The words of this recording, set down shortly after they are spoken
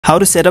How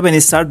to set up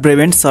and start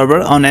Brevent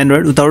Server on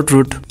Android without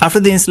root.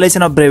 After the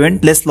installation of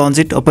Brevent, let's launch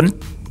it. Open.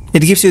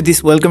 It gives you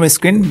this welcome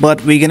screen,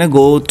 but we're gonna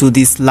go to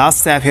this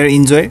last tab here,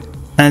 Enjoy,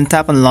 and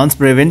tap on Launch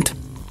Brevent.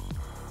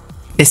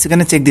 It's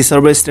gonna check the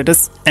server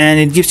status and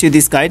it gives you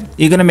this guide.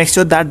 You're gonna make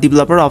sure that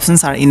developer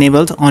options are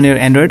enabled on your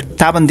Android.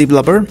 Tap on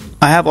developer.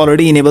 I have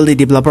already enabled the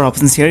developer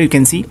options here, you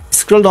can see.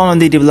 Scroll down on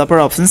the developer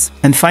options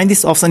and find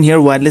this option here,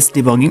 wireless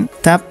debugging.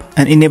 Tap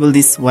and enable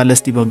this wireless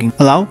debugging.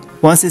 Allow.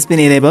 Once it's been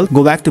enabled,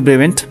 go back to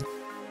Brevent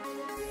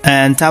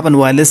and tap on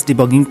wireless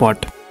debugging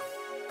port.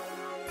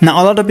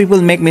 Now a lot of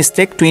people make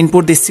mistake to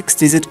input this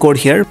 6-digit code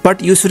here,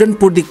 but you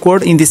shouldn't put the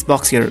code in this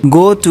box here.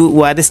 Go to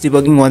wireless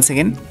debugging once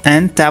again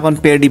and tap on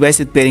pair device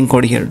with pairing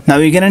code here. Now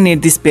you're gonna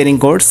need this pairing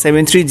code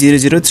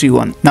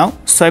 730031. Now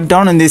swipe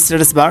down on the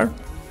status bar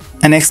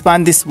and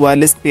expand this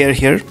wireless pair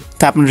here.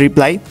 Tap on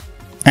reply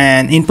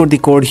and input the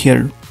code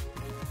here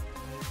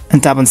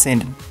and tap on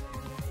send.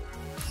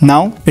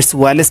 Now it's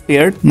wireless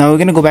paired. Now we're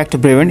gonna go back to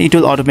Brevent. It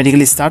will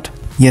automatically start.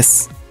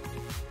 Yes.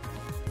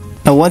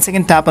 Now once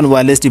again tap on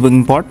wireless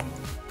debugging port.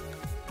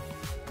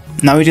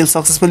 Now it will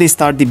successfully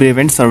start the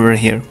Brevent server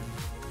here.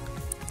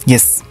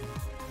 Yes.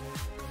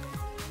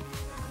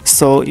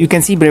 So you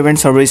can see Brevent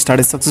server is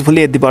started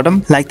successfully at the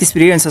bottom. Like this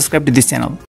video and subscribe to this channel.